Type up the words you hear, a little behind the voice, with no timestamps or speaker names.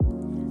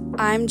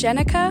I'm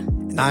Jenica.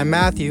 And I'm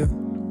Matthew.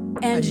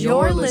 And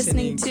you're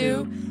listening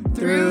to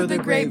Through the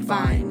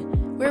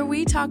Grapevine, where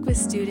we talk with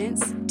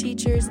students,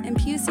 teachers, and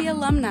PUC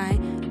alumni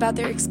about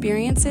their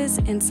experiences,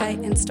 insight,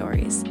 and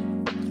stories.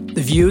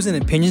 The views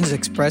and opinions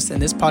expressed in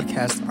this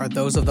podcast are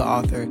those of the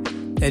author.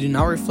 They do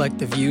not reflect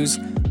the views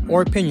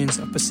or opinions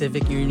of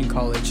Pacific Union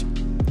College.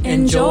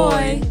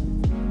 Enjoy!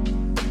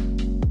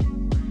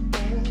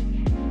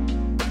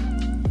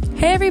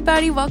 Hey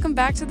everybody, welcome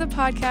back to the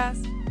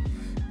podcast.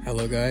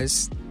 Hello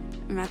guys.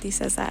 Matthew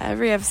says that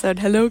every episode.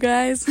 Hello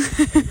guys.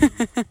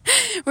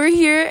 We're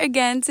here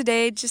again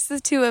today, just the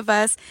two of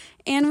us,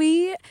 and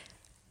we,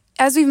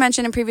 as we've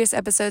mentioned in previous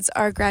episodes,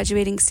 are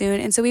graduating soon,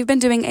 and so we've been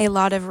doing a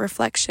lot of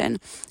reflection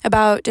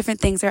about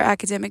different things, our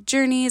academic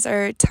journeys,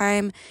 our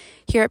time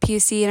here at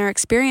PUC, and our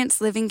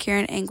experience living here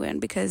in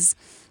England, because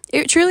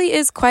it truly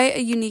is quite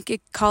a unique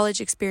college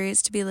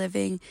experience to be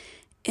living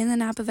in the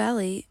Napa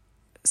Valley.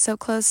 So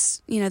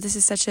close, this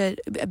is such a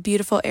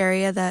beautiful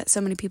area that so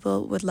many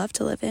people would love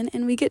to live in,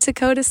 and we get to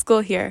go to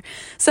school here.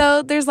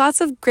 So there's lots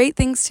of great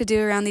things to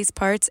do around these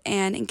parts,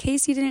 and in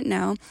case you didn't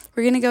know,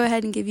 we're going to go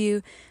ahead and give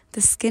you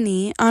the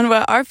skinny on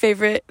what our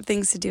favorite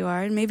things to do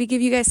are, and maybe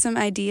give you guys some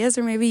ideas,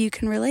 or maybe you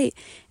can relate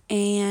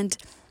and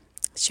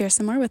share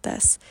some more with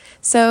us.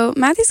 So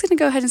Matthew's going to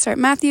go ahead and start.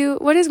 Matthew,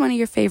 what is one of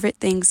your favorite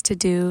things to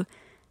do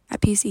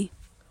at PUC?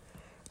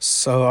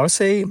 So I would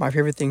say my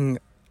favorite thing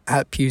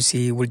at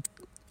PUC would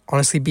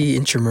honestly be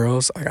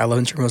intramurals. I love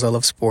intramurals. I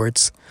love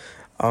sports.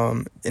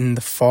 In the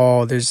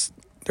fall, there's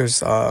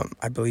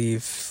I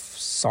believe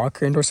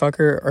soccer, indoor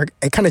soccer, or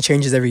it kind of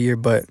changes every year.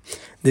 But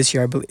this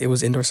year, I believe it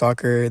was indoor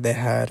soccer. They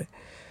had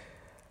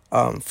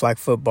flag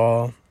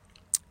football,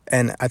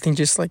 and I think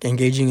just like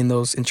engaging in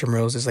those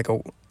intramurals is like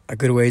a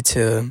good way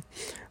to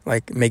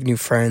like make new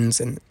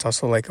friends, and it's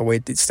also like a way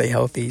to stay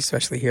healthy,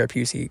 especially here at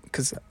PUC.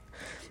 Because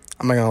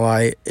I'm not gonna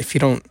lie, if you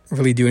don't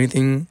really do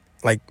anything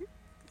like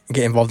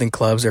get involved in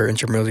clubs or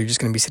intramurals, you're just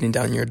going to be sitting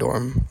down in your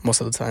dorm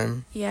most of the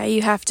time. Yeah,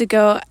 you have to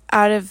go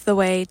out of the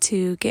way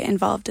to get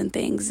involved in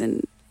things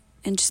and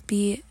just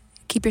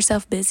keep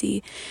yourself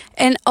busy.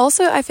 And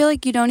also, I feel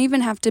like you don't even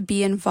have to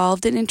be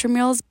involved in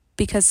intramurals,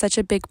 because such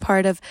a big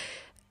part of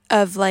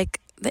like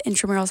the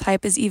intramurals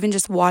hype is even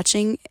just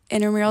watching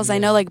intramurals. Yeah. I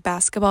know like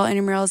basketball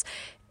intramurals,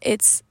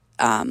 it's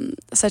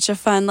such a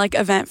fun like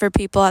event for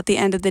people at the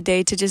end of the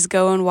day to just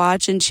go and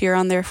watch and cheer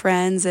on their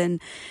friends,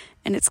 and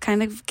it's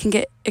kind of can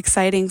get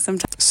exciting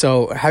sometimes.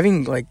 So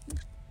having like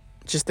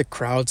just the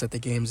crowds at the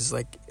games is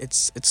like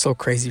it's so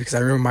crazy, because I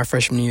remember my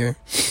freshman year,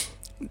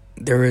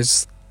 there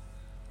was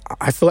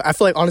I feel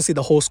like honestly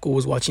the whole school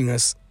was watching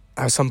us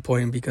at some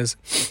point, because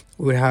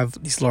we would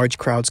have these large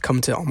crowds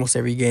come to almost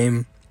every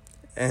game,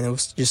 and it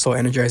was just so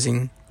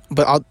energizing.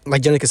 But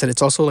like Jenica said,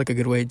 it's also like a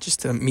good way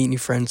just to meet new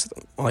friends,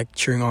 like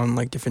cheering on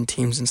like different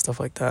teams and stuff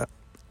like that.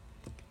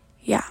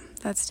 Yeah,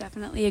 that's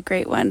definitely a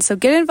great one. So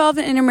get involved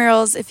in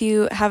intramurals if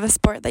you have a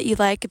sport that you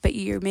like, but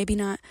you're maybe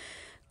not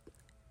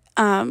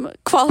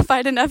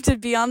qualified enough to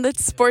be on the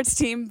sports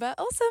team. But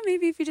also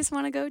maybe if you just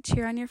want to go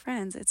cheer on your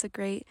friends, it's a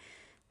great,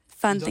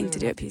 fun thing to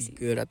do at PUC.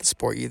 Good at the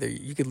sport either.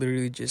 You could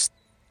literally just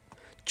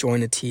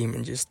join a team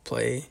and just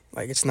play.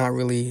 Like it's not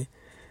really,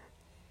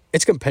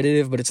 it's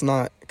competitive, but it's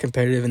not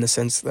competitive in the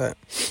sense that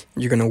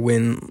you're gonna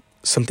win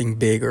something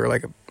big or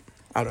like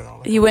I don't know.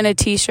 Like you win a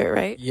T-shirt,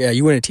 right? Yeah,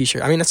 you win a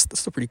T-shirt. I mean, that's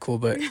still pretty cool,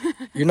 but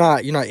you're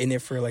not in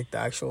it for like the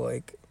actual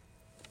like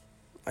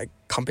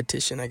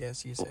competition, I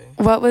guess you say.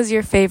 What was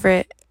your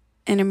favorite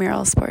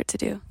intramural sport to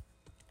do?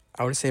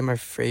 I would say my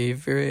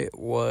favorite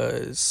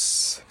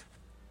was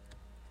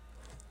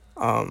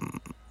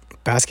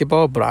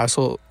basketball, but I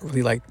also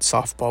really liked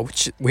softball,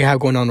 which we have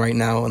going on right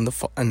now in the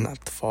fall, and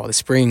not the fall, the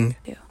spring.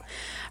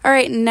 All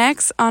right,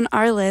 next on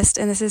our list,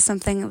 and this is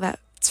something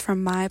that's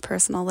from my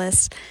personal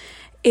list,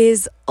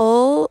 is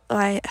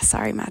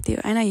sorry,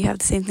 Matthew, I know you have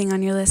the same thing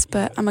on your list,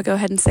 but I'm going to go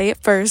ahead and say it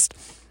first,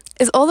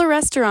 is all the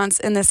restaurants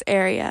in this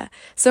area.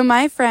 So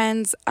my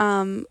friends,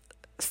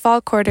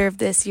 fall quarter of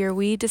this year,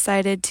 we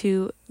decided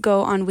to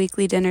go on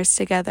weekly dinners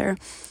together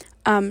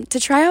to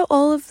try out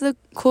all of the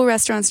cool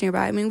restaurants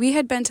nearby. I mean, we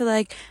had been to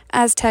like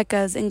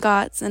Aztecas and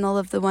Gott's and all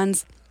of the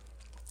ones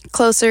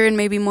closer and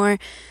maybe more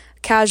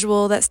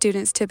casual that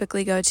students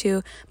typically go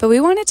to, but we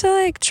wanted to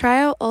like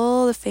try out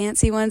all the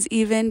fancy ones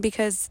even,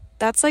 because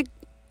that's like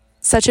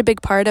such a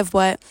big part of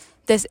what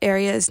this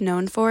area is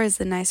known for, is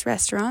the nice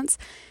restaurants.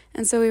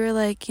 And so we were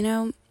like,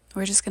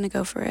 we're just going to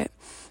go for it.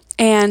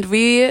 And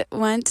we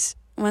went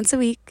once a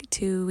week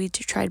we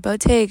tried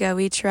Bottega,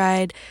 we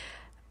tried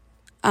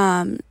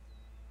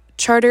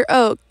Charter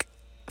Oak,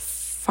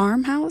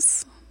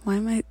 Farmhouse. Why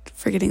am I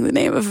forgetting the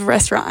name of a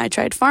restaurant? I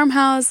tried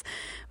Farmhouse.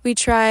 We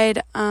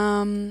tried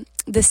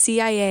the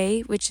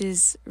CIA, which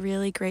is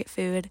really great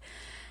food.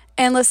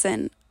 And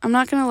listen, I'm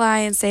not going to lie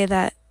and say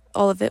that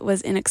all of it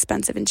was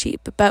inexpensive and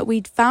cheap, but we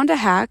found a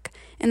hack,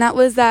 and that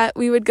was that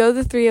we would go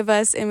the three of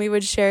us and we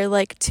would share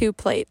like 2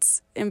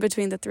 plates in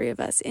between the three of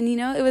us. And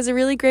it was a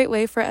really great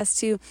way for us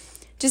to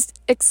just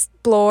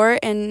explore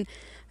and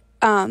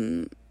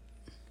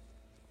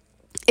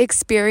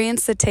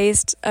experience the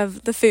taste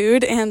of the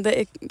food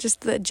and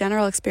just the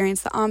general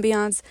experience, the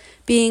ambiance,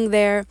 being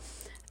there,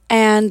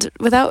 and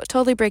without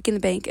totally breaking the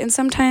bank. And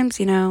sometimes,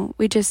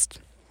 we just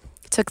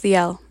took the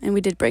L and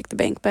we did break the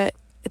bank, but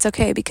it's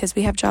okay because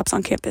we have jobs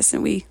on campus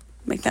and we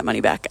make that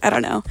money back. I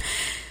don't know.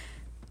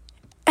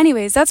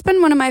 Anyways, that's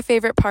been one of my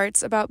favorite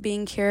parts about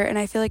being here, and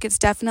I feel like it's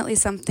definitely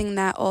something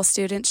that all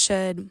students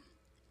should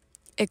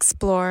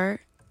explore.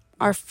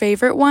 Our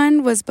favorite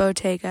one was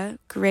Bottega.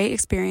 Great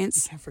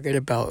experience. Can't forget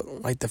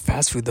about like the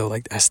fast food though,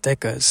 like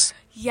Aztecas.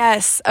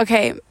 Yes.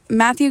 Okay,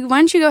 Matthew, why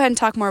don't you go ahead and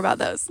talk more about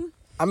those?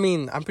 I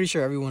mean, I'm pretty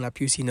sure everyone at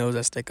PUC knows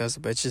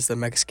Aztecas, but it's just a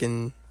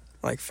Mexican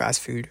like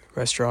fast food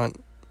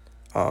restaurant.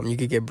 You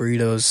could get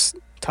burritos,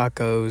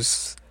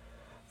 tacos,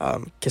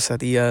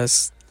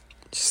 quesadillas,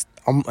 just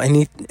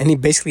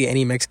basically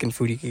any Mexican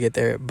food you could get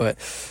there. But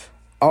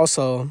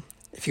also,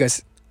 if you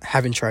guys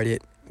haven't tried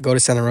it, go to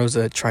Santa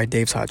Rosa, try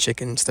Dave's Hot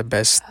Chicken. It's the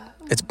best.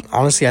 It's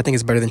honestly, I think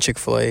it's better than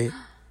Chick-fil-A.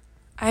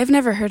 I've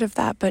never heard of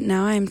that, but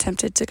now I'm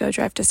tempted to go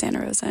drive to Santa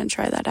Rosa and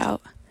try that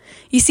out.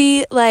 You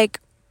see,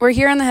 like, we're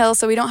here on the hill,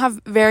 so we don't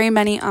have very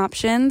many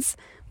options.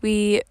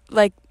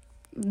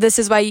 This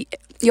is why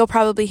you'll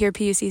probably hear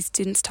PUC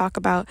students talk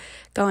about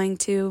going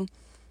to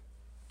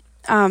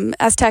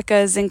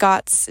Aztecas and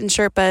Gots and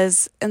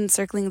Sherpas and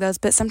circling those.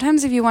 But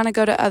sometimes if you want to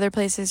go to other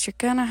places, you're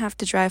going to have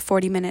to drive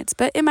 40 minutes.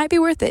 But it might be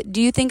worth it.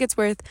 Do you think it's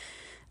worth,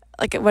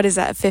 like, what is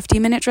that, a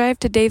 50-minute drive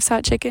to Dave's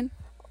Hot Chicken?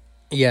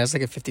 Yeah, it's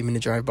like a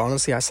 50-minute drive. But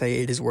honestly, I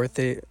say it is worth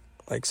it.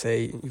 Like,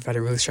 say you've had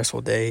a really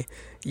stressful day.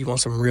 You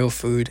want some real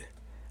food.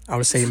 I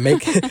would say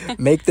make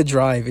the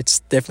drive. It's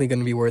definitely going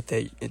to be worth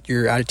it.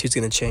 Your attitude's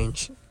going to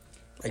change.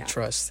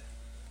 Trust.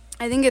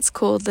 I think it's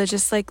cool.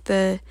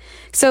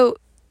 So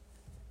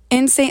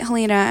in St.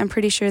 Helena, I'm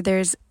pretty sure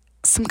there's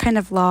some kind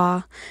of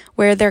law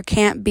where there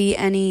can't be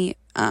any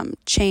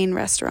chain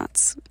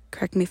restaurants.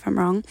 Correct me if I'm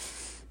wrong.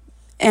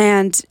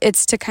 And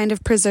it's to kind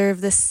of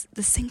preserve the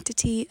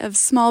sanctity of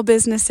small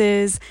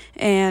businesses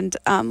and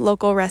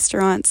local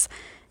restaurants,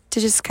 to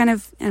just kind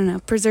of,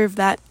 preserve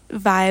that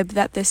vibe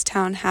that this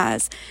town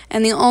has.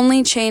 And the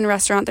only chain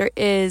restaurant there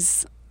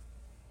is,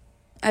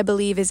 I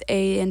believe, is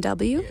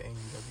A&W. Yeah, A&W.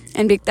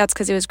 And that's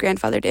because it was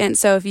grandfathered in.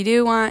 So if you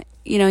do want,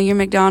 your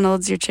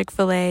McDonald's, your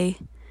Chick-fil-A,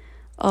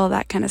 all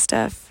that kind of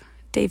stuff,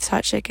 Dave's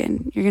Hot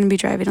Chicken, you're going to be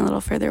driving a little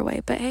further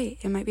away. But hey,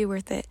 it might be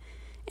worth it.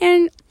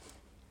 And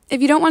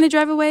if you don't want to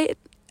drive away,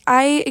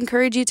 I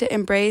encourage you to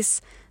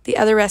embrace the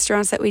other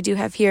restaurants that we do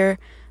have here,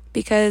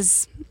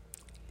 because,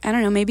 I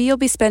don't know, maybe you'll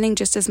be spending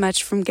just as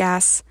much from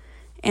gas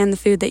and the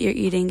food that you're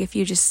eating if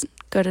you just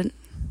go to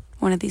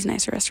one of these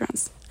nicer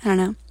restaurants. I don't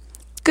know.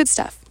 Good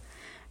stuff.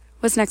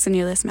 What's next on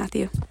your list,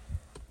 Matthew?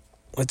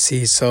 Let's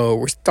see. So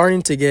we're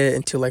starting to get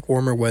into like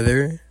warmer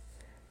weather,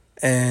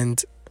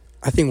 and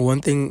I think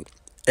one thing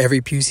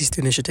every PUC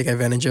student should take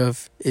advantage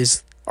of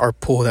is our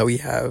pool that we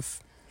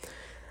have.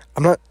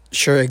 I'm not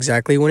sure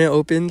exactly when it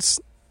opens.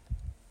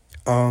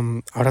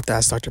 I would have to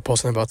ask Dr.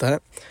 Paulson about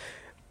that,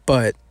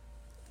 but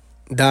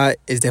that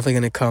is definitely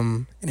going to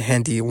come in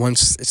handy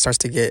once it starts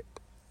to get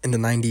in the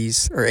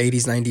 90s or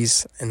 80s,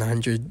 90s, and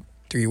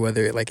 100-degree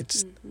weather. Like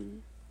it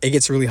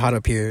gets really hot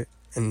up here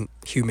and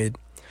humid.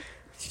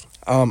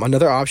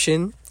 Another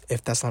option,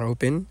 if that's not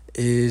open,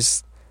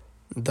 is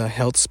the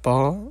Health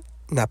Spa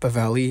Napa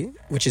Valley,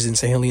 which is in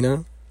St.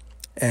 Helena,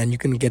 and you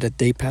can get a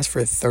day pass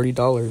for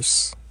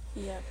 $30.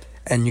 Yep.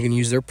 And you can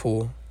use their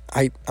pool.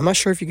 I'm not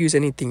sure if you can use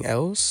anything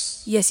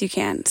else. Yes, you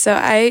can. So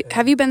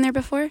have you been there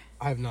before?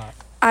 I have not.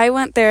 I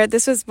went there.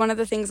 This was one of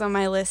the things on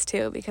my list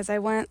too, because I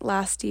went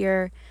last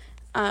year,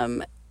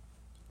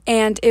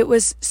 and it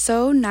was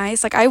so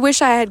nice. Like, I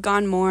wish I had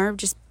gone more,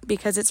 just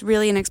because it's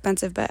really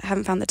inexpensive, but I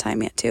haven't found the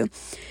time yet too.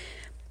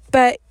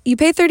 But you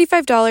pay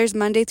 $35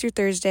 Monday through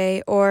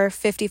Thursday, or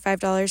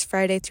 $55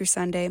 Friday through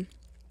Sunday.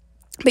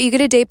 But you get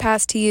a day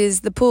pass to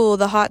use the pool,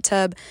 the hot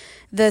tub,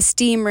 the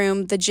steam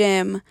room, the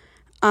gym,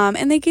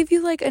 and they give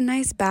you like a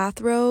nice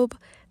bathrobe.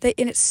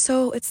 And it's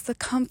the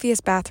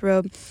comfiest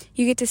bathrobe.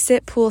 You get to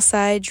sit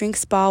poolside, drink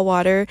spa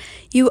water.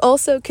 You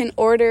also can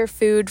order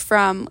food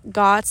from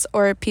Gott's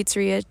or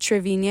Pizzeria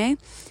Trevigne,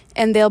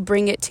 and they'll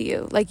bring it to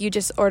you. Like, you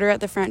just order at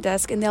the front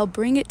desk, and they'll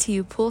bring it to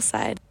you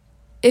poolside.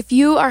 If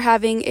you are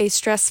having a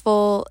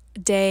stressful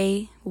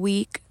day,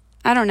 week,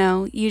 I don't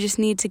know, you just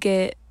need to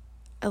get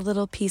a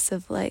little piece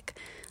of like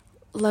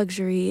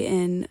luxury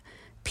and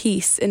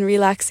peace and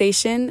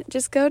relaxation,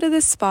 just go to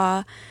the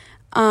spa.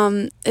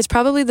 It's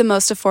probably the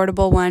most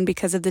affordable one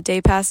because of the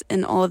day pass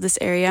in all of this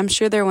area. I'm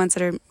sure there are ones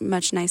that are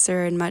much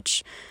nicer and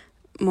much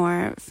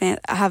more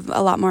have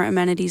a lot more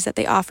amenities that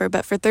they offer,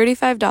 but for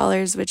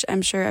 $35, which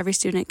I'm sure every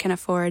student can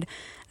afford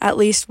at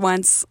least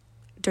once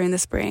during the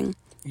spring.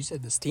 You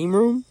said the steam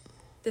room?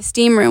 The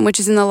steam room, which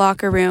is in the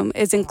locker room,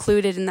 is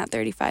included in that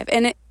 $35.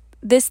 And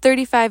this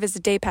 $35 is a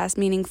day pass,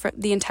 meaning for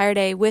the entire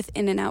day with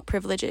in and out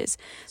privileges.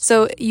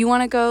 So you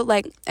want to go,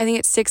 like, I think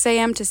it's 6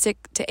 a.m. to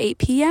 8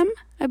 p.m.,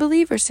 I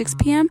believe, or 6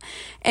 p.m.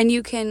 And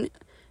you can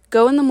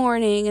go in the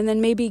morning and then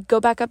maybe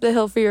go back up the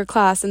hill for your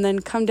class and then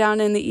come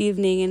down in the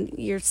evening, and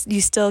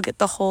you still get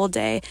the whole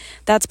day.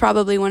 That's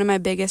probably one of my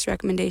biggest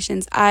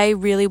recommendations. I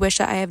really wish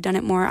that I have done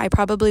it more. I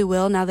probably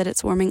will now that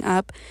it's warming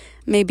up,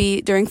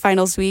 maybe during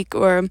finals week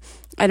or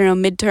I don't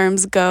know,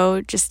 midterms,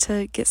 go just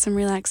to get some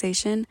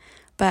relaxation.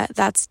 But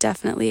that's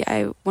definitely,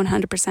 I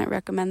 100%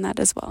 recommend that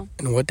as well.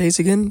 And what days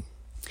again?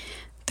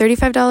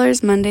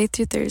 $35 Monday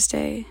through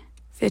Thursday,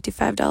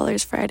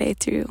 $55 Friday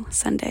through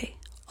Sunday,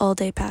 all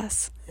day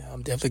pass. Yeah,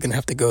 I'm definitely going to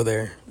have to go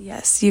there.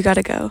 Yes, you got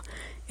to go.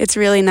 It's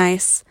really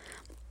nice.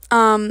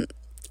 And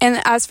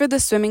as for the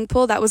swimming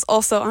pool, that was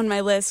also on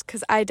my list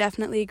because I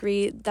definitely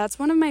agree. That's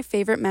one of my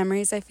favorite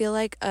memories, I feel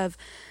like, of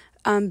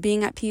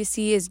being at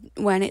PUC is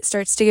when it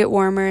starts to get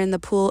warmer and the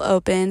pool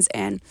opens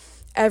and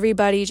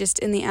everybody just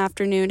in the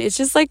afternoon, it's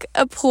just like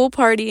a pool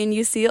party and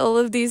you see all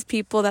of these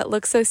people that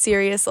look so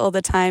serious all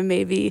the time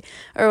maybe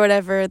or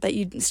whatever, that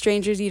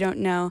strangers you don't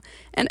know,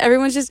 and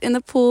everyone's just in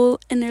the pool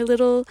in their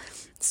little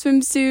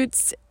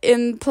swimsuits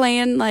and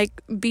playing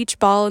like beach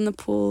ball in the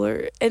pool,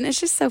 and it's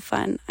just so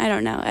fun. I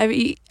don't know,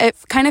 it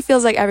kind of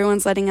feels like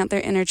everyone's letting out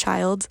their inner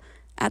child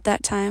at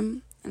that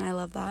time, and I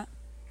love that.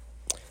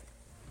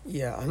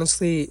 Yeah,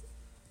 honestly,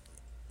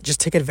 just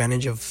take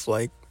advantage of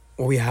like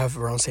what we have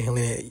around St.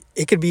 Helena.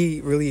 It could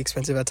be really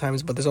expensive at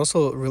times, but there's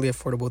also really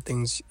affordable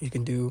things you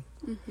can do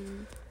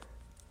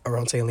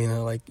around St.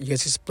 Helena. Like, you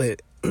guys can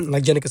split,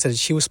 like Jenica said,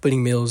 she was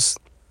splitting meals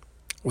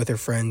with her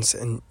friends,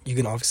 and you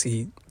can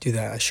obviously do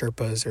that at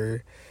Sherpa's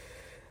or,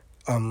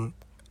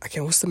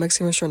 what's the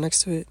Mexican restaurant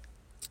next to it?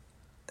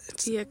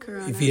 It's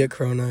Via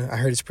Corona. I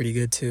heard it's pretty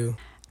good too.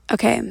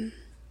 Okay,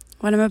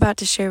 what I'm about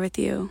to share with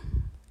you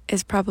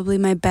is probably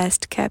my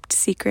best kept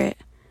secret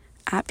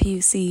at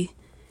PUC.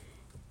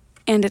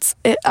 And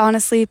it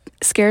honestly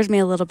scares me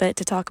a little bit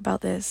to talk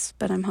about this,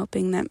 but I'm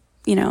hoping that,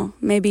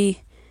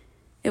 maybe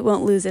it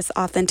won't lose its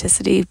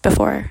authenticity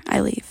before I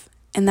leave.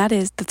 And that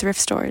is the thrift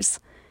stores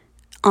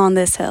on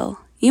this hill.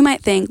 You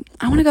might think,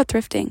 I want to go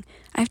thrifting.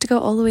 I have to go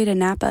all the way to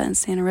Napa and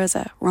Santa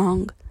Rosa.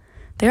 Wrong.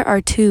 There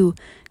are 2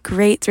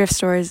 great thrift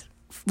stores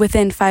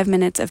within 5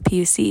 minutes of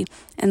PUC.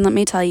 And let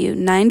me tell you,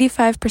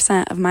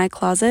 95% of my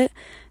closet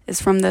is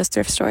from those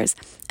thrift stores.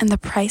 And the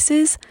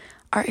prices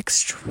are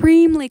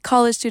extremely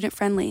college student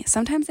friendly.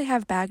 Sometimes they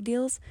have bag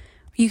deals.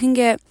 You can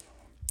get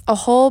a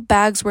whole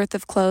bag's worth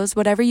of clothes,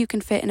 whatever you can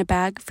fit in a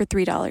bag, for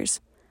 $3.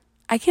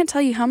 I can't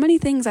tell you how many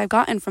things I've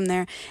gotten from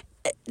there.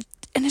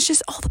 And it's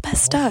just all the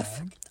best stuff.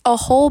 Bag? A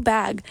whole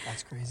bag.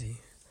 That's crazy.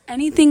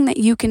 Anything that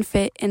you can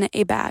fit in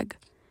a bag.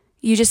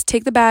 You just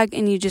take the bag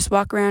and you just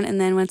walk around, and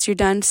then once you're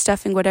done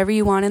stuffing whatever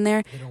you want in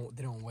there.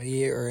 They don't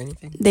weigh it or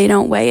anything? They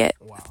don't weigh it.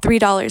 Wow.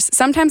 $3.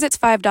 Sometimes it's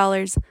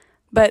 $5.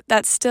 But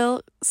that's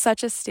still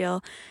such a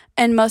steal.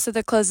 And most of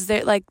the clothes,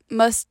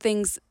 most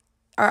things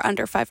are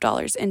under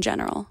 $5 in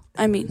general.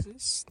 I mean,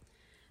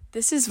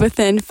 this is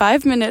within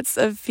 5 minutes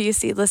of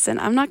PUC. Listen,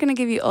 I'm not going to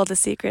give you all the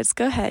secrets.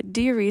 Go ahead,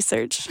 do your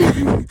research.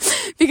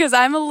 Because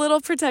I'm a little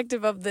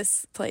protective of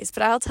this place.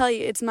 But I'll tell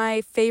you, it's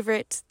my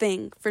favorite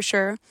thing for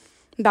sure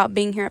about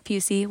being here at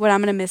PUC, what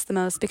I'm going to miss the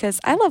most, because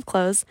I love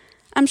clothes.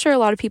 I'm sure a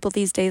lot of people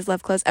these days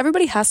love clothes.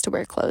 Everybody has to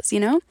wear clothes,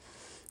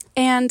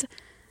 And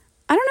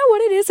I don't know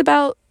what it is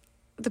about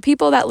the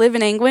people that live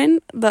in Angwin,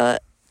 the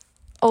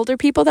older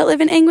people that live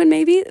in Angwin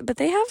maybe, but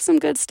they have some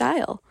good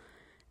style.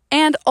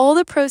 And all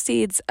the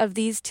proceeds of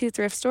these 2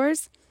 thrift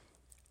stores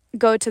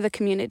go to the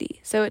community.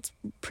 So it's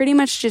pretty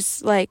much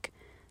just they're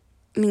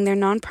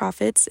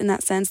nonprofits in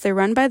that sense. They're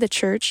run by the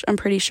church, I'm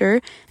pretty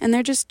sure, and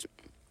they just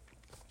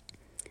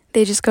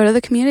go to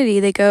the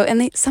community. They go,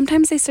 and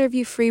sometimes they serve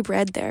you free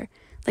bread there.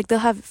 Like, they'll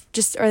have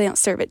or they don't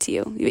serve it to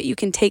you. You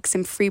can take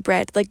some free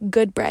bread, like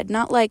good bread,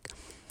 not like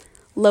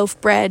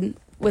loaf bread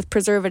with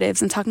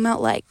preservatives. I'm talking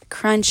about like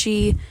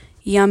crunchy,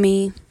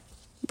 yummy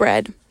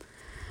bread.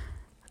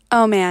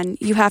 Oh man,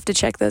 you have to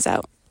check those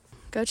out.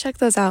 Go check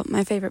those out.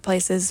 My favorite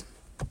places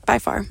by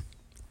far.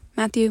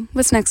 Matthew,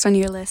 what's next on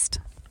your list?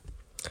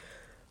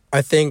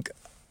 I feel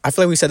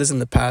like we said this in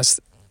the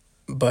past,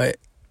 but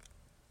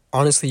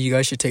honestly, you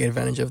guys should take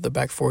advantage of the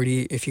back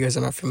 40. If you guys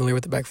are not familiar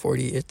with the back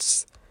 40,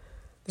 there's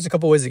a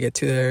couple ways to get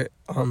to there.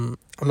 I'm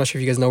not sure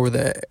if you guys know where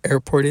the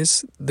airport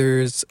is.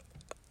 There's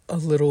a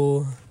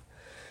little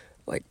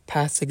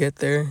path to get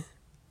there.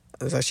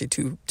 There's actually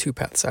two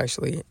paths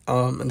actually.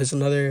 And there's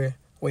another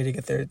way to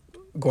get there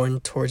going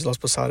towards Las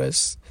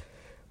Posadas,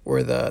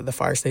 where the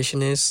fire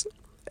station is,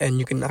 and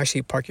you can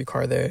actually park your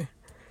car there.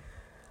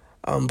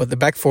 But the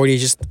back 40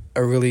 is just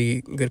a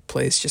really good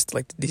place, just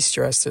to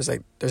de-stress.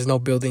 There's no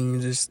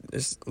building.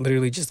 There's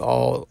literally just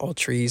all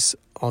trees,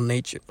 all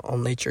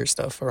nature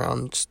stuff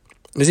around.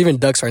 There's even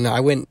ducks right now. I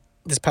went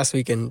this past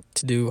weekend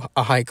to do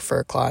a hike for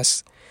a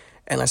class,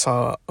 and I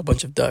saw a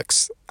bunch of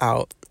ducks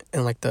out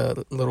in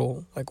the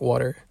little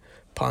water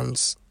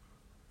ponds.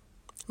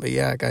 But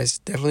yeah, guys,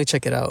 definitely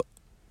check it out.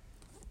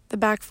 The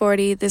back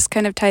 40, this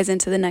kind of ties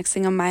into the next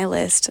thing on my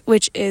list,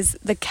 which is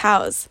the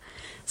cows.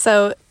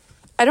 So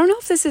I don't know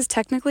if this is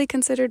technically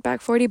considered back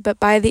 40, but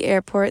by the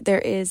airport there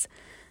is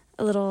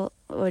a little,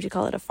 what would you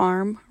call it, a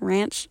farm,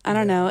 ranch? I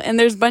don't know. And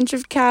there's a bunch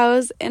of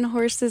cows and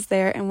horses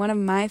there. And one of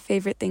my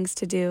favorite things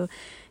to do,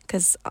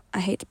 because I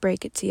hate to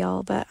break it to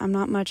y'all, but I'm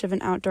not much of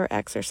an outdoor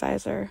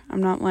exerciser.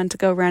 I'm not one to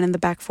go run in the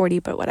back 40,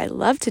 but what I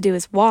love to do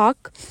is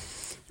walk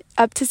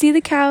up to see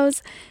the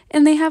cows,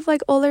 and they have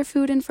like all their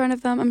food in front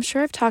of them. I'm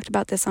sure I've talked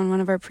about this on one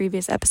of our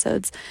previous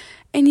episodes,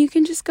 and you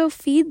can just go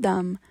feed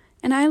them.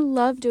 And I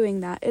love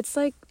doing that. It's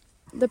like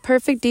the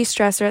perfect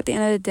de-stressor at the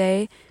end of the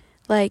day.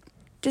 Like,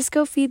 just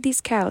go feed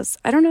these cows.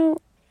 I don't know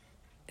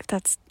if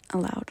that's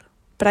allowed,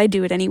 but I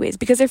do it anyways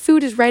because their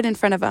food is right in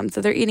front of them,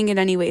 so they're eating it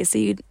anyways. So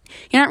you're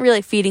not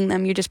really feeding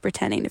them, you're just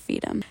pretending to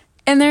feed them.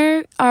 And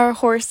there are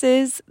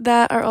horses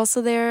that are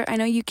also there. I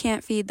know you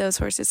can't feed those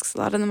horses because a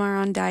lot of them are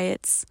on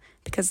diets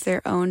because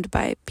they're owned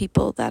by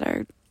people that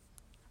are,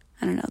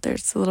 I don't know, they're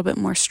just a little bit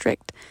more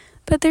strict.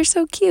 But they're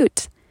so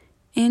cute.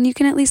 And you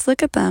can at least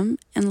look at them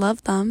and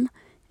love them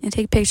and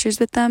take pictures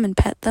with them and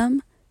pet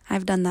them.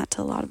 I've done that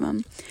to a lot of them.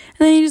 And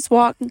then you just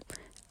walk.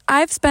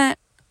 I've spent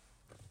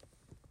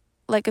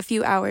like a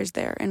few hours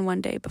there in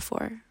one day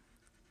before.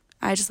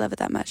 I just love it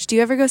that much. Do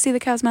you ever go see the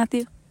cows,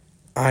 Matthew?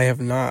 I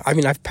have not. I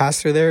mean, I've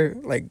passed through there,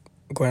 like,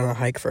 going on a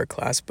hike for a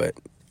class, but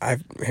I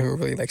haven't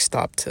really, like,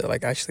 stopped to,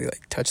 like, actually,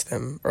 like, touch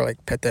them or,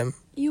 like, pet them.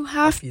 You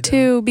have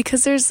to,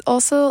 because there's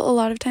also a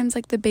lot of times,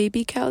 like, the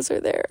baby cows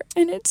are there,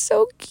 and it's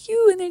so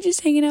cute, and they're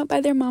just hanging out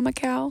by their mama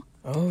cow.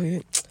 Oh,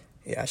 yeah.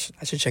 Yeah,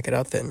 I should check it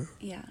out then.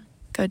 Yeah,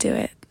 go do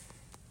it.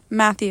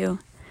 Matthew,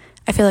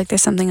 I feel like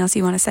there's something else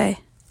you want to say.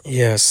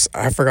 Yes,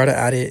 I forgot to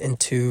add it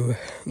into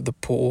the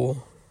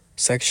pool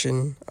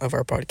section of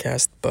our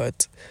podcast,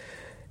 but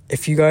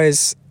if you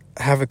guys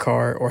have a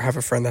car or have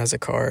a friend that has a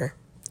car,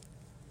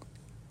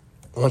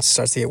 once it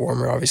starts to get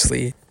warmer,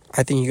 obviously,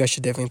 I think you guys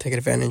should definitely take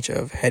advantage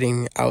of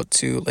heading out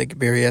to Lake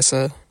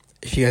Berryessa.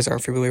 If you guys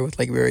aren't familiar with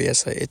Lake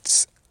Berryessa,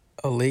 it's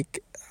a lake.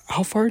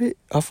 How far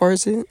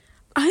is it?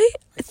 I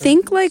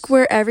think like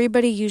where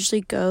everybody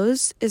usually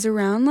goes is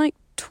around like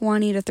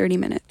 20 to 30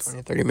 minutes.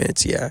 20 to 30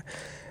 minutes, yeah.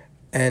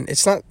 And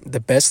it's not the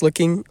best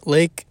looking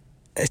lake.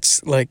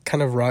 It's like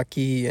kind of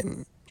rocky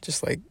and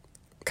just like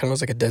kind of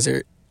looks like a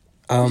desert.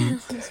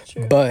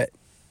 But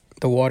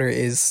the water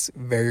is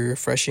very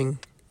refreshing,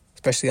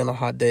 especially on a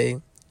hot day.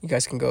 You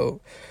guys can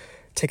go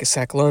take a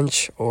sack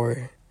lunch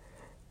or,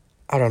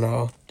 I don't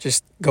know,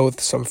 just go with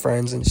some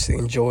friends and just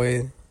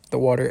enjoy the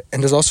water.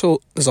 And there's also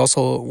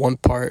one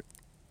part,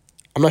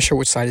 I'm not sure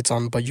which side it's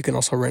on, but you can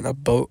also rent a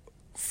boat.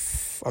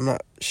 I'm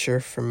not sure,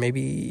 for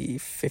maybe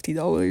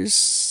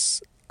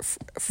 $50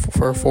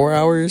 for 4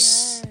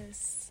 hours.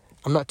 Yes.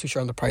 I'm not too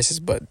sure on the prices,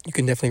 but you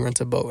can definitely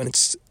rent a boat, and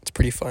it's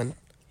pretty fun.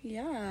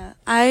 Yeah.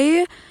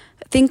 I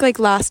think like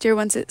last year,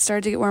 once it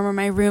started to get warmer,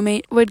 my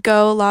roommate would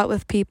go a lot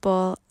with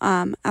people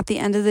at the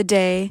end of the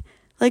day.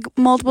 Like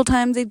multiple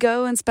times they'd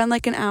go and spend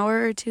like an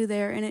hour or two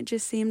there, and it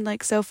just seemed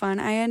like so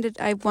fun.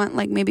 I went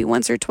like maybe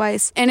once or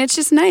twice, and it's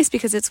just nice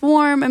because it's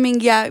warm. I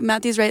mean, yeah,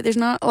 Matthew's right. There's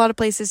not a lot of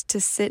places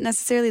to sit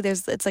necessarily.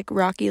 It's like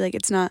rocky, like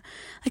it's not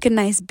like a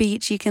nice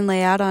beach you can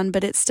lay out on,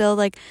 but it's still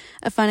like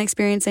a fun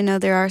experience. I know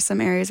there are some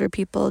areas where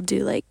people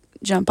do like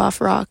jump off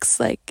rocks,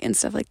 like, and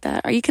stuff like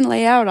that, or you can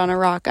lay out on a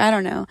rock. I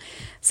don't know.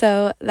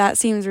 So that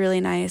seems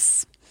really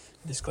nice.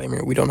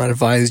 Disclaimer: we don't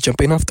advise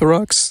jumping off the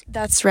rocks.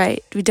 That's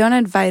right. We don't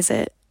advise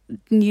it.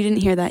 You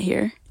didn't hear that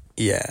here.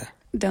 Yeah.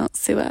 Don't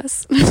sue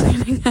us.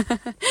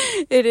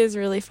 It is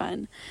really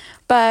fun.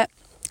 But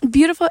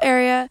beautiful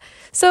area.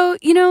 So,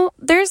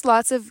 there's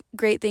lots of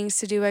great things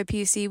to do by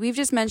PUC. We've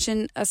just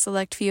mentioned a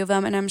select few of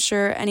them, and I'm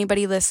sure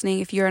anybody listening,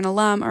 if you're an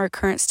alum or a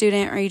current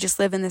student or you just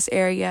live in this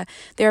area,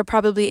 there are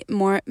probably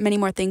many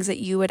more things that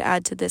you would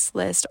add to this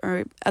list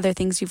or other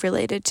things you've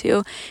related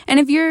to. And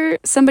if you're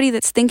somebody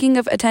that's thinking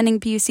of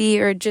attending PUC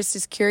or just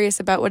is curious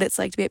about what it's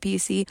like to be at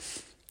PUC,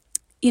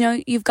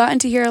 you've gotten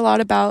to hear a lot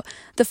about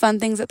the fun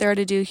things that there are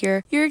to do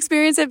here. Your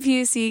experience at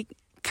PUC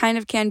kind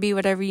of can be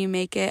whatever you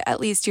make it, at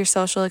least your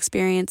social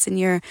experience and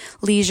your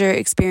leisure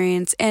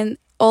experience. And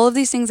all of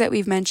these things that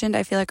we've mentioned,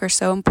 I feel like are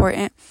so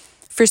important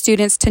for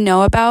students to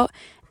know about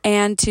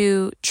and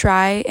to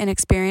try and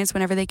experience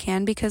whenever they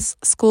can, because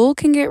school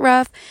can get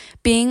rough.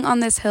 Being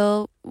on this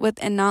hill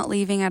and not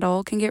leaving at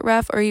all can get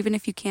rough, or even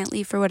if you can't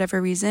leave for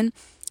whatever reason,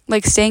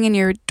 like staying in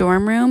your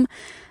dorm room,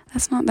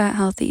 that's not that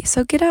healthy.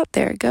 So get out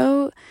there,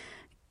 go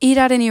eat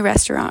at any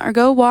restaurant, or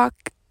go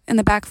walk in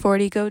the back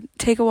 40, go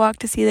take a walk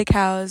to see the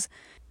cows,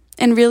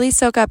 and really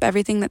soak up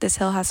everything that this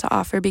hill has to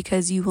offer,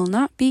 because you will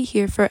not be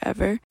here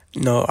forever.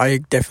 No, I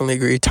definitely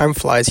agree. Time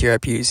flies here at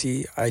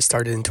PUC. I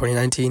started in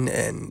 2019,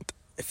 and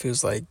it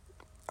feels like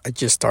I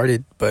just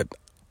started, but,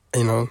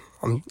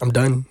 I'm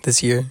done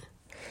this year.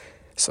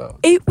 So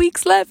 8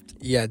 weeks left.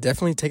 Yeah,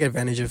 definitely take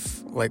advantage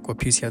of, like, what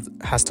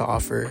PUC has to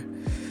offer.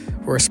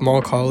 We're a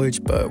small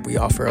college, but we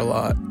offer a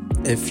lot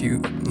if you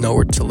know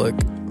where to look.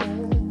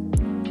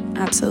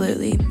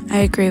 Absolutely. I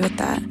agree with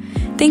that.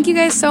 Thank you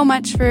guys so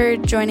much for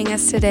joining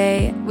us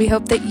today. We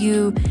hope that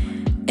you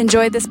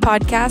enjoyed this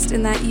podcast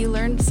and that you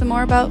learned some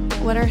more about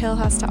what our hill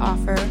has to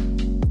offer.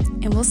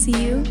 And we'll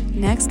see you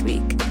next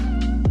week.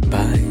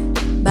 Bye.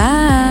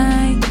 Bye.